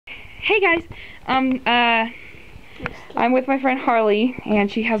Hey guys, I'm with my friend Harley, and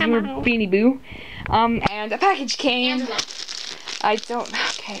she has her Beanie Boo, and a package came.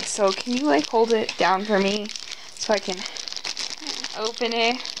 Okay, so can you like hold it down for me so I can open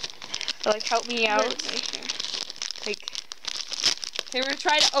it? Or, like help me out. Like, okay, we're gonna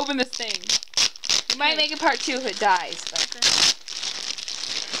try to open this thing. We might make it part 2 if it dies, but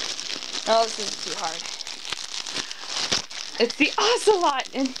oh, this isn't too hard. It's the ocelot,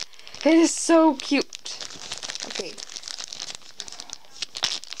 and it is so cute. Okay.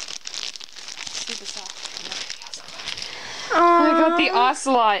 Super soft. Oh, I got the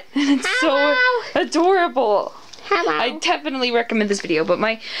ocelot, and it's so adorable. Hello. I definitely recommend this video, but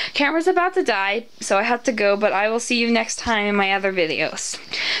my camera's about to die, so I have to go, but I will see you next time in my other videos.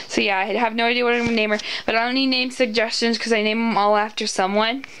 So yeah, I have no idea what I'm gonna name her, but I don't need name suggestions because I name them all after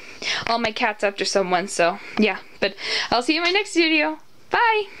someone. All my cats after someone, so yeah. But I'll see you in my next video.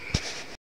 Bye!